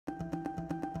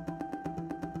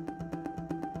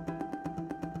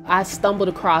I stumbled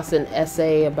across an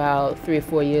essay about 3 or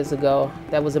 4 years ago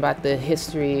that was about the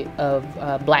history of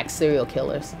black serial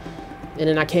killers. And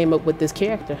then I came up with this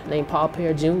character named Paul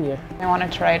Pear Jr. I wanted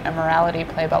to write a morality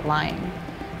play about lying.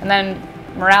 And then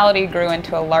morality grew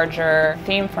into a larger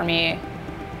theme for me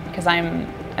because I'm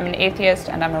an atheist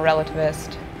and I'm a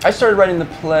relativist. I started writing the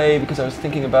play because I was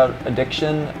thinking about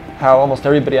addiction, how almost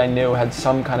everybody I knew had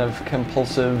some kind of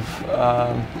compulsive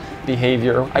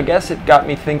behavior. I guess it got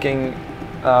me thinking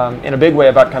in a big way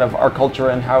about kind of our culture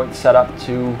and how it's set up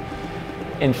to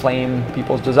inflame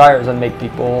people's desires and make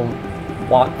people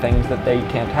want things that they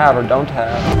can't have or don't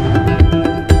have.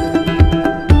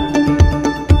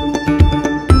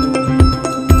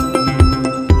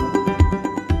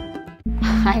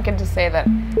 I get to say that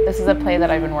this is a play that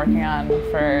I've been working on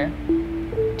for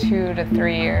 2 to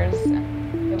 3 years.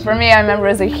 For me, I remember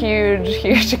it was a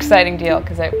huge exciting deal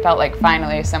because it felt like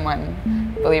finally someone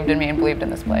believed in me and believed in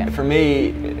this play. For me,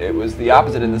 it was the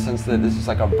opposite in the sense that this is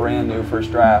like a brand new first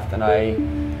draft, and I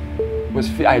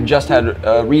had just had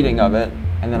a reading of it,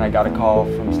 and then I got a call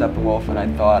from Steppenwolf, and I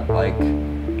thought, like, I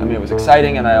mean, it was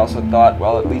exciting, and I also thought,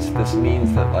 well, at least this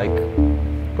means that, like,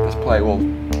 this play will,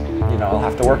 you know, I'll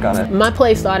have to work on it. My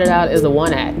play started out as a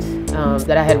one-act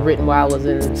that I had written while I was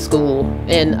in school,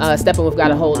 and Steppenwolf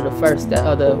got a hold of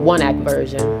the one-act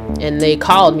version, and they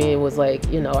called me and was like,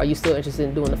 you know, are you still interested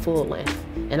in doing the full length?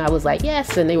 And I was like,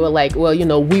 yes, and they were like, well, you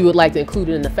know, we would like to include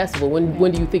it in the festival.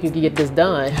 When do you think you can get this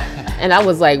done? And I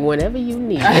was like, whenever you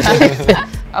need.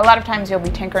 A lot of times you'll be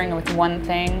tinkering with one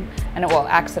thing and it will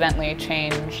accidentally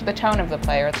change the tone of the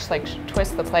play or just like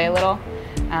twist the play a little.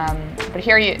 But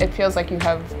here it feels like you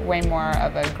have way more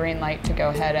of a green light to go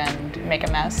ahead and make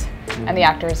a mess. And the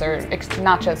actors are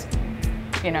not just,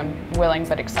 you know, willing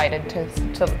but excited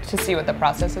to see what the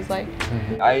process is like.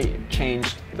 I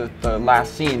changed the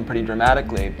last scene pretty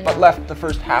dramatically, but left the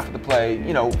first half of the play,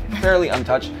 you know, fairly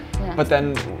untouched. But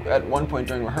then at one point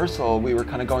during rehearsal, we were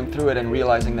kind of going through it and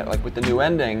realizing that, like, with the new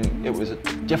ending, it was a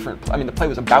different, I mean, the play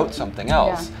was about something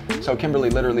else. So Kimberly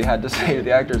literally had to say to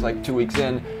the actors, like, 2 weeks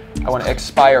in, I want to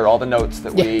expire all the notes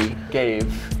that we gave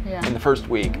in the first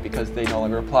week because they no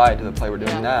longer apply to the play we're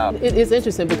doing now. It's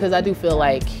interesting because I do feel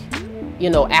like, you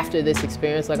know, after this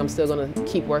experience, like, I'm still going to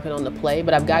keep working on the play,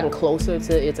 but I've gotten closer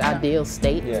to its ideal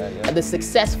state. The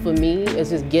success for me is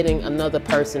just getting another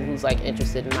person who's, like,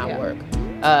 interested in my work.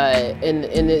 And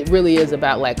it really is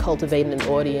about, like, cultivating an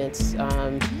audience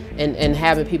and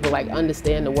having people, like,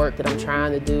 understand the work that I'm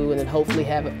trying to do and then hopefully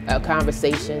have a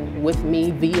conversation with me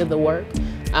via the work.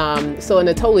 So in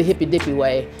a totally hippy-dippy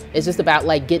way, it's just about,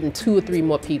 like, getting 2 or 3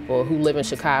 more people who live in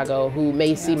Chicago who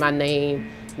may see my name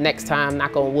next time,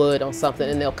 knock on wood, on something,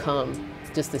 and they'll come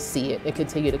just to see it and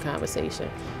continue the conversation.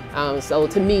 So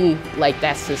to me, like,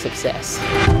 that's the success.